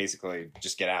basically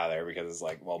just get out of there because it's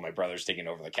like, well, my brother's taking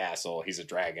over the castle. He's a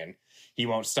dragon. He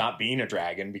won't stop being a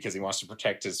dragon because he wants to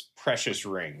protect his precious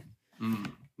ring.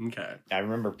 Okay. I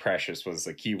remember precious was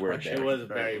the key word It there. was Very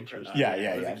very interesting. Yeah.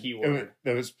 It was a key word.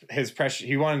 It was his precious.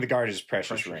 He wanted to guard his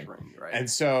precious ring. Right. And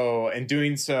so, in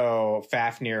doing so,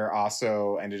 Fafnir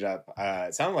also ended up.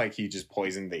 It sounded like he just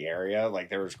poisoned the area. Like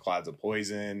there was clouds of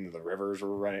poison. The rivers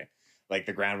were running. Like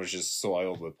the ground was just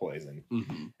soiled with poison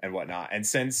and whatnot. And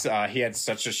since he had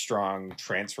such a strong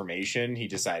transformation, he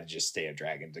decided to just stay a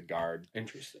dragon to guard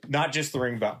Interesting. not just the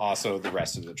ring, but also the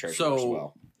rest of the treasure So as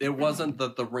well. it wasn't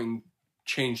that the ring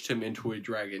changed him into a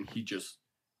dragon. He just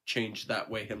changed that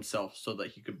way himself so that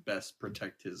he could best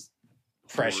protect his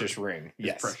Precious hoard, ring, his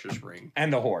yes, precious ring.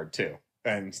 and the hoard too.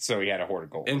 And so he had a hoard of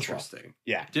gold. as well. Interesting.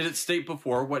 Yeah. Did it state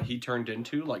before what he turned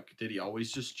into? Like, did he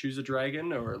always just choose a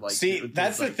dragon, or like? See, did,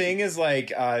 that's the like, thing is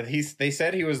like they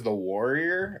said he was the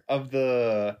warrior of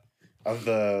the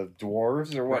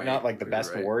dwarves or whatnot, Right, like the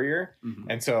best right. warrior. Mhm.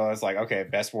 And so I was like, okay,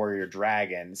 best warrior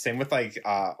dragon. Same with like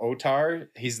Otar,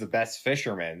 he's the best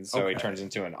fisherman, so he Okay. turns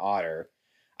into an otter.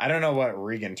 I don't know what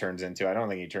Regan turns into. I don't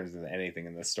think he turns into anything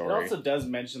in this It story. also does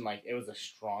mention like it was a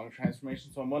strong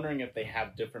transformation, so I'm wondering if they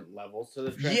have different levels to the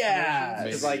transformation. Yeah,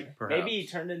 because maybe, like perhaps. maybe he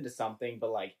turned into something,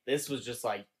 but like this was just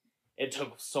like it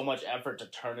took so much effort to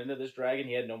turn into this dragon.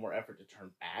 He had no more effort to turn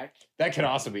back That could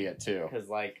also be it too. because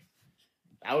like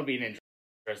that would be an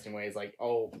interesting way. It's like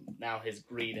oh now his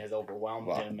greed has overwhelmed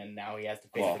Well, him, and now he has to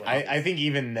face. Well, it I think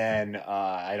even then,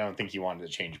 I don't think he wanted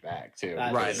to change back too.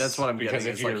 Right, that's what I'm Because getting.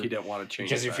 if It's like you're- he didn't want to change.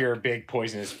 Because it if back. you're a big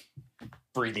poisonous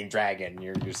breathing dragon,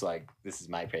 you're just like, this is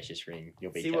my precious ring.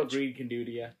 You'll be see what touched. greed can do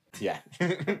to you. Yeah.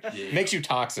 Yeah. Makes you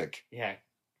toxic. Yeah,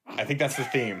 I think that's the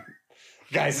theme.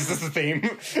 Guys, is this the theme?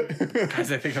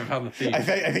 Guys, I think I found the theme. I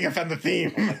think I found the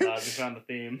theme. oh my god, we found the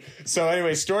theme. So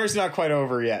anyway, story's not quite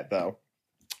over yet though.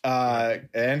 It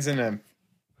ends in a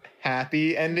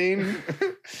happy ending.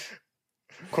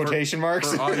 Quotation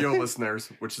marks. For audio listeners,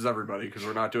 which is everybody, because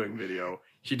we're not doing video,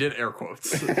 he did air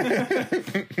quotes.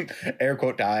 Air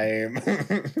quote time.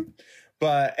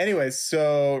 But anyways,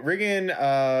 so Regan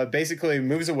basically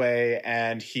moves away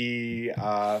and he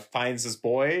finds this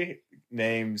boy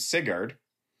named Sigurd.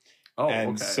 Oh,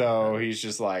 And okay. so he's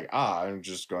just like,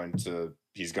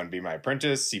 he's going to be my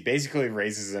apprentice. He basically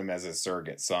raises him as a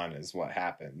surrogate son is what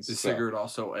happens. Is So, Sigurd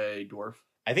also a dwarf?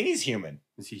 I think he's human.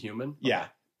 Is he human? Yeah.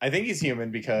 I think he's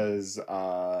human because,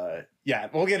 we'll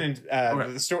get into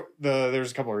Okay. the story.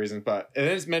 There's a couple of reasons, but it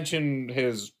is mentioned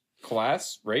his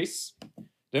race.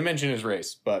 Didn't mention his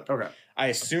race, but Okay. I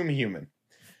assume human.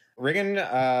 Regan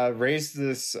raised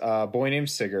this boy named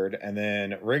Sigurd, and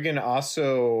then Regan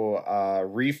also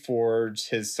reforged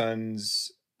his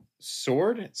son's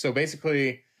sword. So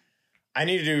basically, I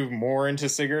need to do more into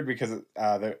Sigurd because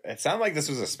it sounded like this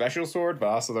was a special sword, but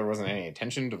also there wasn't any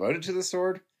attention devoted to the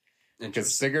sword.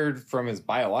 Because Sigurd, from his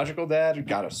biological dad,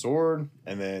 got a sword,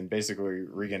 and then basically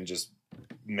Regan just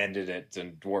mended it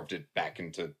and dwarfed it back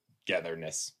into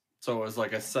togetherness. So it was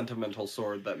like a sentimental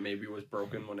sword that maybe was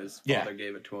broken when his father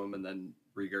gave it to him, and then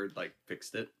Rigurd like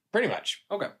fixed it. Pretty much.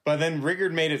 Okay. But then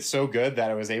Rigurd made it so good that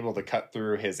it was able to cut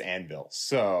through his anvil.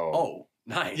 So. Oh,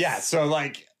 nice. Yeah, so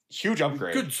like huge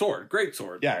upgrade. Good sword. Great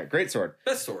sword. Yeah, great sword.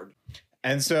 Best sword.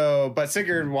 And so, but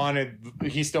Sigurd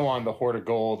he still wanted the hoard of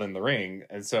gold and the ring.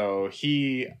 And so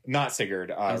not Sigurd,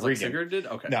 Regan. Like Sigurd did?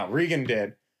 Okay. No, Regan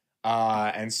did.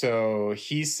 And so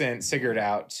he sent Sigurd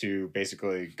out to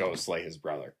basically go slay his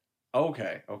brother.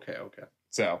 Okay.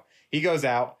 So he goes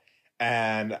out,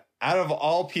 and out of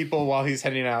all people, while he's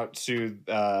heading out to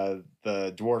the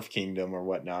dwarf kingdom or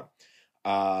whatnot,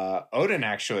 Odin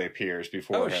actually appears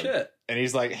before him. Shit. And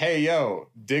he's like, hey, yo,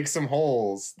 dig some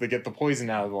holes to get the poison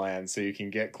out of the land so you can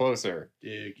get closer.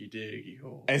 Diggy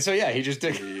hole. And so, yeah, he just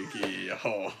did. Diggy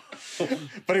hole.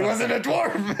 But he wasn't a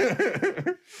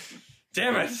dwarf.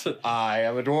 Damn it. I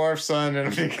am a dwarf son. And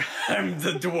I'm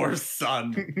the dwarf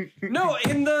son. No,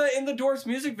 in the dwarf's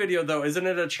music video, though, isn't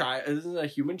it a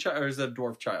human child, or is it a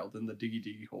dwarf child in the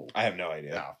diggy hole? I have no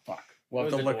idea. Oh, fuck. We'll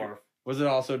It have to was a look. dwarf. Was it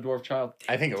also a dwarf child?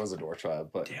 I think it was a dwarf child,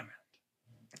 but Damn it.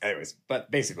 anyways,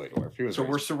 but basically a dwarf. He was So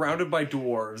raised- we're surrounded by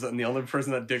dwarves, and the only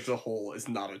person that digs a hole is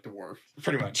not a dwarf.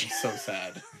 pretty much. So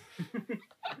sad.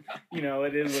 You know,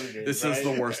 it is what it is. This right? is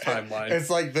the worst timeline. It's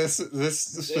like this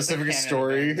specific canon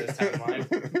story. event this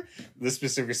timeline. This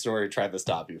specific story tried to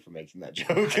stop you from making that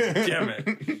joke. Damn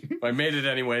it. I made it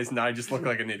anyways, now I just look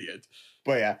like an idiot.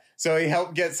 But yeah, so he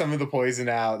helped get some of the poison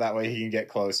out. That way he can get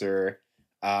closer.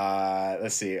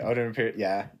 Let's see. Odin appeared.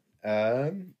 Yeah.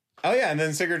 Oh yeah, and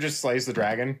then Sigurd just slays the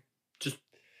dragon. Just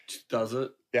does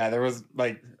it. Yeah, there was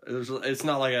like It's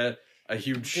not like a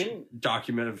huge Didn't-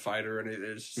 documented fight or anything.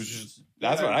 It's just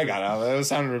that's what I got out of it. It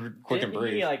sounded quick and Didn't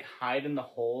brief. he like hide in the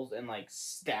holes and like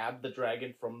stab the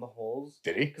dragon from the holes?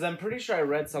 Did he? Because I'm pretty sure I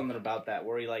read something about that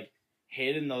where he like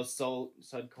hid in those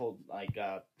so-called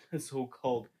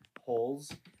so-called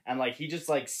holes, and like he just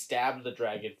like stabbed the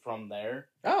dragon from there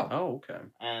Oh, okay.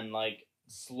 and like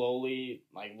slowly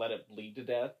like let it bleed to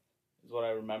death is what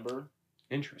I remember.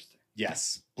 Interesting.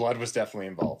 yes. Blood was definitely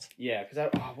involved. Yeah, because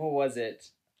what was it?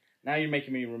 Now you're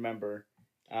making me remember.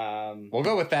 We'll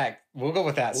go with that. We'll go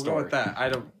with that We'll story. go with that. I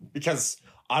don't. Because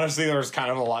honestly, there was kind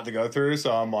of a lot to go through.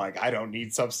 So I'm like, I don't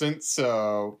need substance.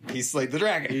 So he slayed the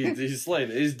dragon. He's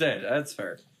slayed. He's dead. That's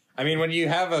fair. I mean, when you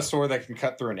have a sword that can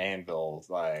cut through an anvil,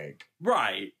 like,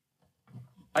 Right.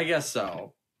 I guess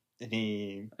so.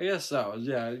 he. I guess so.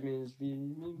 Yeah. I mean,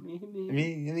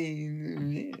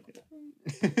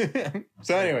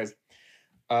 So, anyways,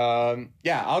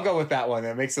 yeah, I'll go with that one.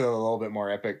 It makes it a little bit more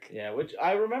epic. Yeah, which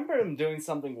I remember him doing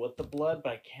something with the blood,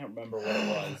 but I can't remember what it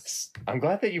was. I'm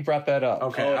glad that you brought that up.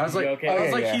 okay. Oh, I was like, okay. I was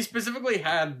Oh, like, yeah. he specifically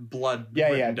had blood. Yeah,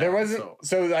 written yeah. There down, wasn't.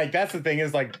 So, like, that's the thing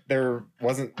is, like, there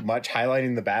wasn't much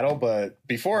highlighting the battle, but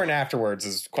before and afterwards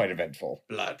is quite eventful.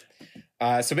 blood.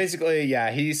 So basically,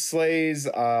 yeah, he slays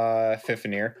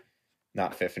Fifnir.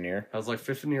 Not Fifnir. I was like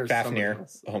Fifnir. or somebody Fafnir.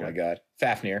 else. Oh my Okay. god.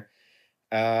 Fafnir.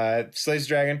 Slays the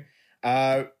dragon.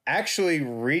 Actually,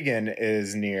 Regan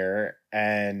is near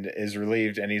and is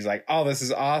relieved, and he's like, oh, this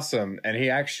is awesome. And he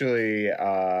actually,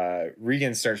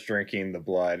 Regan starts drinking the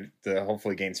blood to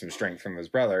hopefully gain some strength from his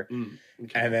brother. Mm,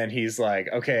 okay. And then he's like,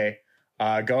 okay,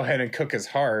 go ahead and cook his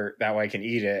heart. That way I can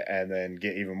eat it and then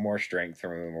get even more strength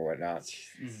from him or whatnot.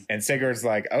 Mhm. And Sigurd's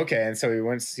like, okay. And so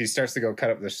he starts to go cut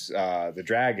up this, the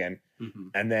dragon.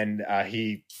 Mhm. And then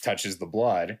he touches the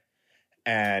blood.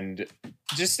 And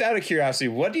just out of curiosity,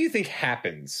 what do you think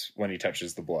happens when he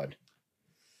touches the blood?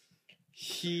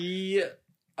 He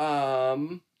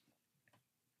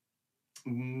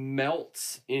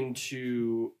melts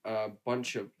into a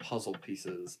bunch of puzzle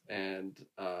pieces, and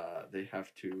they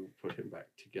have to put him back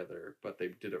together, but they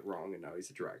did it wrong, and now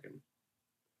he's a dragon.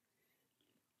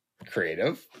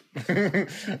 Creative.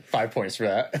 5 points for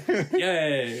that.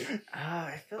 Yay!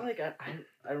 I feel like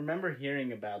I remember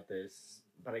hearing about this,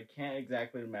 but I can't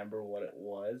exactly remember what it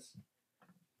was.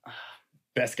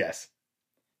 Best guess.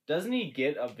 Doesn't he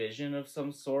get a vision of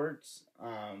some sort?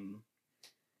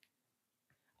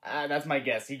 That's my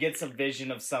guess. He gets a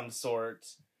vision of some sort,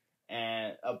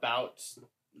 and about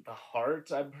the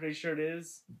heart. I'm pretty sure it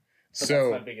is. But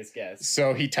that's my biggest guess.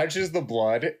 So he touches the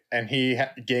blood, and he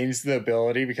gains the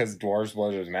ability, because dwarves'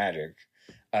 blood is magic.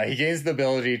 He gains the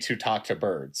ability to talk to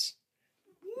birds.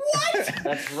 What?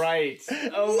 That's right.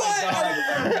 Oh What? my god,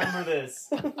 I remember this.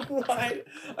 What?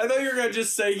 I thought you were gonna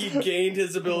just say he gained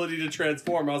his ability to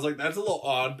transform. I was like, that's a little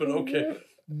odd, but okay.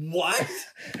 What?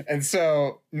 And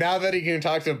so now that he can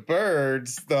talk to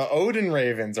birds, the Odin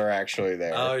ravens are actually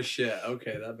there. Oh shit.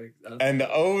 Okay, that makes sense. And the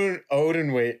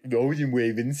Odin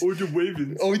ravens.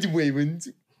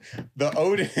 The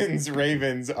Odin's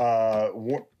ravens.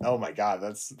 Oh my god,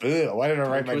 that's. Ugh, why did I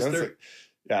write my notes? Twister.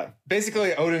 Yeah,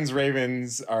 basically, Odin's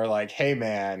ravens are like, "Hey,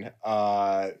 man,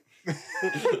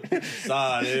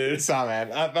 Saw, dude. saw, man."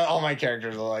 But all my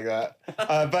characters are like that.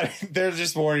 But they're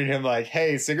just warning him, like,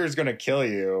 "Hey, Sigurd's gonna kill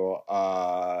you."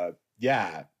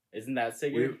 Yeah. Isn't that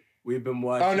Sigurd? We've been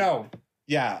watching. Oh no.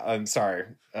 Yeah, I'm sorry.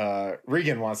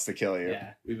 Regan wants to kill you.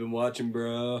 Yeah. We've been watching,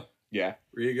 bro. Yeah.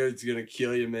 Rigo's gonna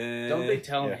kill you, man. Don't they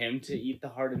tell Yeah. him to eat the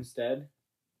heart instead?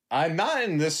 I'm not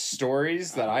in this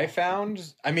stories that I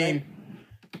found. I mean,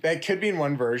 that could be in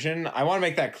one version. I want to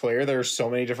make that clear. There are so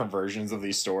many different versions of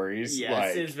these stories. Yes,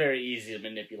 like, it's very easy to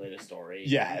manipulate a story.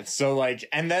 yeah. So like,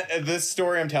 and that this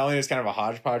story I'm telling you is kind of a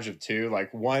hodgepodge of two.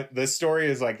 Like this story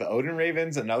is like the Odin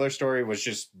ravens. Another story was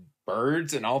just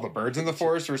birds, and all the birds in the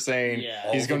forest were saying Yeah.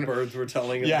 all he's the going to. birds were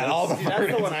telling him Yeah, this. all the See, that's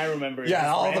birds. the one I remember. Yeah,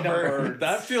 just all the random birds.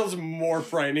 That feels more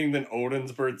frightening than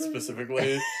Odin's birds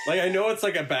specifically. Like, I know it's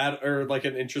like a bad or like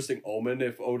an interesting omen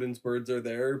if Odin's birds are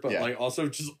there, but Yeah. like also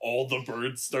just all the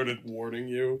birds started warning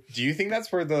you. Do you think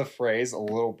that's where the phrase "a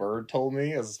little bird told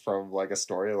me" is from? Like a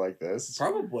story like this?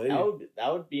 Probably.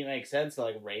 That would be make sense.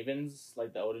 Like ravens,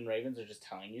 like the Odin ravens, are just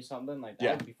telling you something. Like that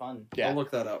Yeah. would be fun. Yeah. I'll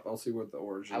look that up. I'll see what the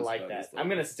origin. I like that. I'm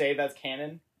gonna say that's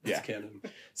canon. It's Yeah. canon.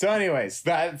 So, anyways,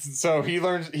 so he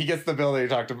gets the ability to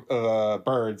talk to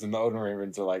birds, and the Odin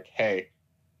ravens are like, "Hey,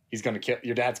 he's gonna kill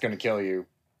your dad's gonna kill you.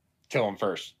 Kill him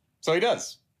first." So he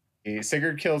does.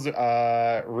 Sigurd kills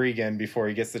Regan before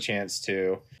he gets the chance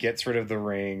to. Gets rid of the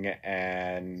ring,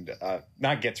 and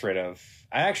not gets rid of.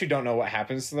 I actually don't know what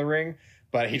happens to the ring,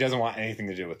 but he doesn't want anything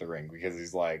to do with the ring because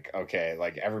he's like, okay,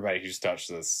 like everybody who's touched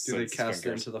this. Do they since cast it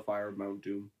fingers. into the fire of Mount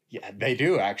Doom? Yeah, they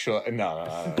do actually. No.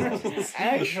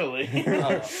 Actually,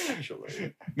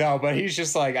 Actually, No, but he's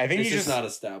just like, I think it's he just just not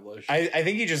established. I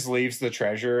think he just leaves the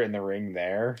treasure in the ring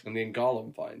there. and then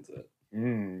Gollum finds it.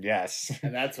 Yes.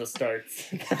 and that's what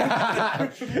starts.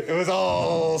 It was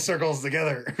all circles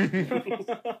together.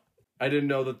 I didn't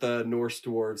know that the Norse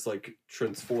dwarves like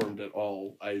transformed at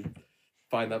all. I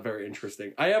find that very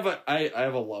interesting. I have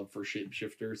a love for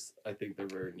shapeshifters. I think they're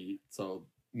very neat. So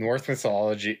North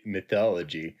mythology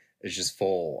is just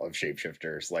full of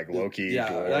shapeshifters, like Loki. yeah,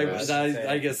 dwarves.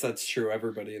 I guess that's true.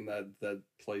 Everybody in that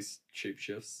place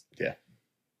shapeshifts. Yeah.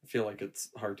 I feel like it's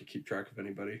hard to keep track of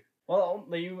anybody. Well,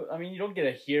 you don't get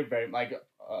to hear very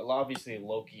obviously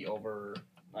Loki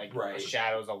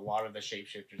shadows a lot of the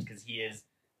shapeshifters because he is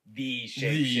the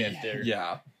shapeshifter.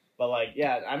 Yeah. But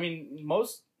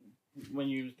most when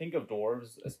you think of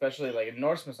dwarves, especially like in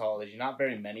Norse mythology, not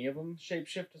very many of them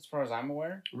shapeshift as far as I'm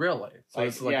aware. Really? So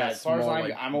it's like a as far small,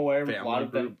 as I'm aware, a family lot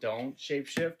of them group? don't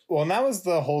shapeshift. Well, and that was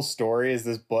the whole story. Is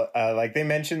this like they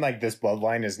mentioned like this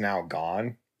bloodline is now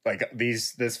gone. Like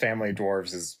this family of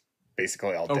dwarves is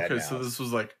basically all dead Okay, now. so this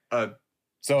was like a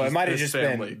So it Just might have this just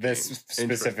family been this thing.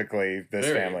 specifically, this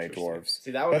Very family of interesting. dwarves.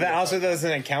 See, that would But be that a also fun-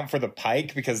 doesn't account for the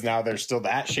pike because now there's still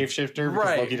that shapeshifter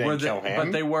because Loki didn't kill him.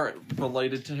 but they weren't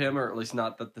related to him, or at least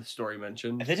not that the story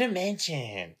mentioned. They didn't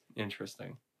mention.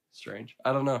 Interesting, strange.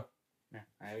 I don't know.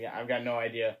 I've got no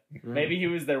idea. Maybe he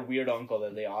was their weird uncle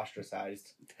that they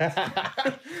ostracized. Get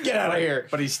out of here.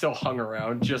 But he still hung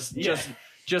around Yeah.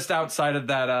 just outside of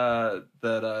that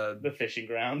The fishing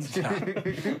grounds.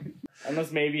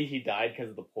 Unless maybe he died because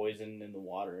of the poison in the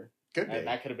water. Could be.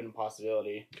 That could have been a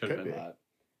possibility. could Could have be. been. But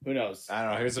who knows? I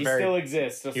don't know. He was He a very still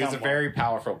exists. he was a very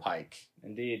powerful pike.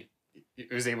 Indeed. He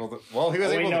was able to. Well, he was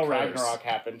Well, we able know to curse. Ragnarok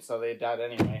happened, so they died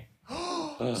anyway.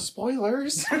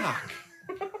 Spoilers.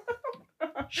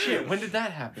 Shit, when did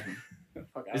that happen?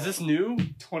 Fuck, Is this new?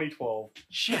 2012?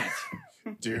 Shit.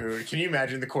 Dude, can you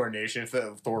imagine the coordination if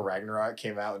the Thor Ragnarok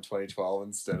came out in 2012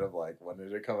 instead of like when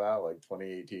did it come out? Like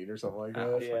 2018 or something like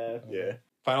that? Yeah. Yeah.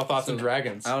 Final thoughts on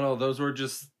dragons. I don't know. Those were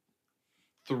just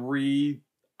 3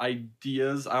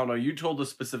 ideas. I don't know. You told a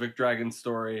specific dragon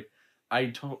story.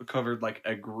 I covered like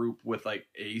a group with like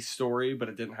a story, but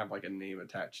it didn't have like a name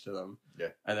attached to them. Yeah.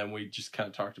 And then we just kind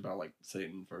of talked about like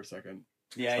Satan for a second.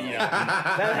 Yeah, you know,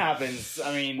 that happens.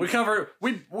 I mean, We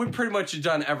pretty much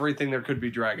done everything there could be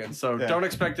dragons. So Yeah. don't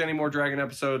expect any more dragon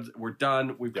episodes. We're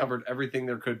done. We've Yeah. covered everything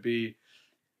there could be.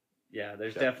 yeah,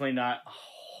 there's Yeah. definitely not a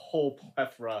whole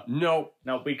plethora. Nope.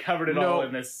 No, we covered it No. all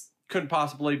in this. Couldn't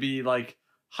possibly be like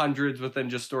hundreds within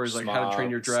just stories like How to Train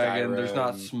Your Smog, Dragon. There's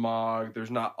not Skyrim. Smog.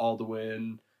 There's not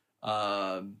Alduin.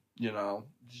 You know,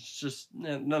 it's just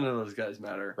none of those guys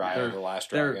matter. Raya, the last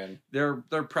they're- dragon.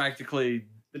 They're practically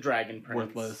The Dragon Prince.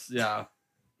 worthless. Yeah.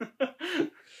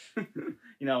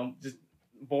 You know, just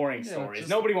boring Yeah, stories. just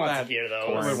Nobody wants bad to hear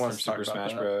Nobody those. Corn wants from to talk Super about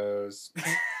Smash that. Bros.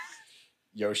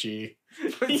 Yoshi.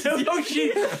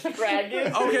 Yoshi.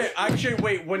 Dragon. Okay, actually,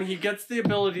 wait. When he gets the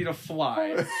ability to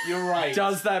fly, You're right.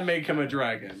 does that make him a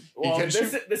dragon? Well, can this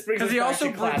shoot- brings Because us he back also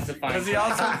to breathes. classifying. Because he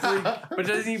also breathe, but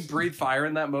doesn't he breathe fire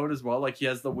in that mode as well? Like he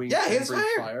has the wings. Yeah, he and has breathes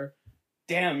fire.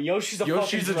 Damn, Yoshi's a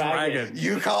Yoshi's fucking a dragon.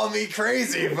 You call me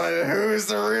crazy, but who's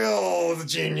the real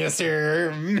genius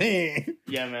here? Me.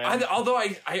 Yeah, man. Although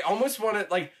I almost want to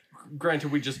like.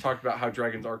 Granted, we just talked about how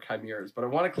dragons are chimeras, but I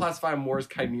want to classify him more as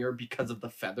chimera because of the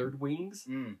feathered wings.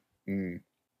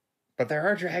 But there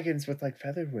are dragons with like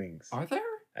feathered wings. Are there?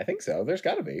 I think so. There's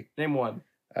got to be. Name one.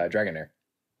 Dragonair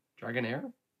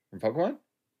Dragonair? from Pokemon.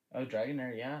 Oh,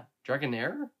 Dragonair, yeah.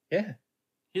 Dragonair? Yeah.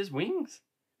 He has wings.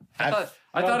 I've-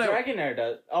 I thought it. Dragonair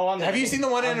does. Oh, on the, Have you seen the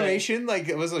one on animation? Like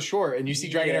it was a short, and you see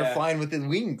Dragonair Yeah. flying with his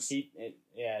wings.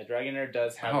 Yeah, Dragonair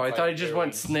does have. Oh, I its, thought like, he just air went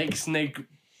wings. snake,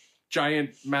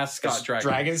 giant mascot It's dragon.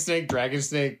 Dragon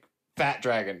Snake, Fat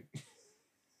Dragon.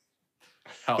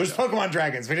 Hell There's yeah. Pokemon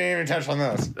dragons. We didn't even touch on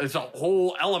those. It's a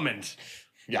whole element.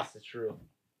 Yeah. That's true.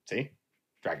 See?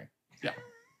 Dragon.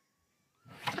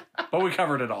 But we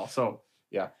covered it all. So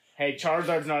Hey,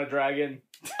 Charizard's not a dragon.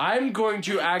 I'm going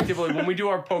to actively, when we do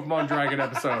our Pokemon Dragon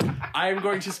episode, I'm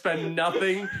going to spend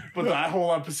nothing but that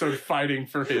whole episode fighting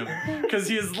for him. Because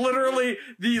he is literally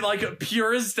the like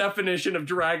purest definition of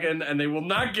dragon, and they will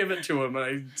not give it to him. And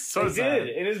I'm so He sad. did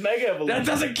in his Mega Evolution. That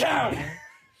doesn't count.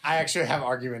 I actually have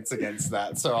arguments against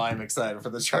that, so I'm excited for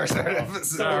the Charizard episode.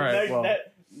 So All right, well.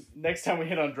 next time we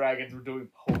hit on dragons, we're doing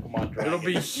Pokemon dragons. It'll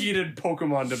be heated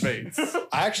Pokemon debates.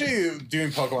 I actually doing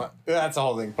Pokemon. That's the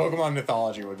whole thing. Pokemon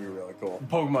mythology would be really cool.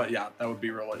 Pokemon, yeah, that would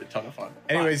be really a ton of fun.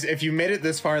 Anyways, if you made it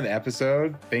this far in the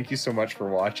episode, thank you so much for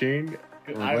watching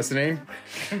or listening.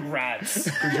 Congrats.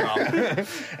 Good job.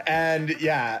 And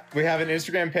yeah, we have an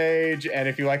Instagram page, and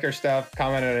if you like our stuff,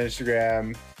 comment on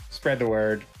Instagram, spread the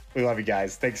word. We love you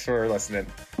guys. Thanks for listening.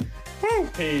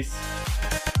 Peace.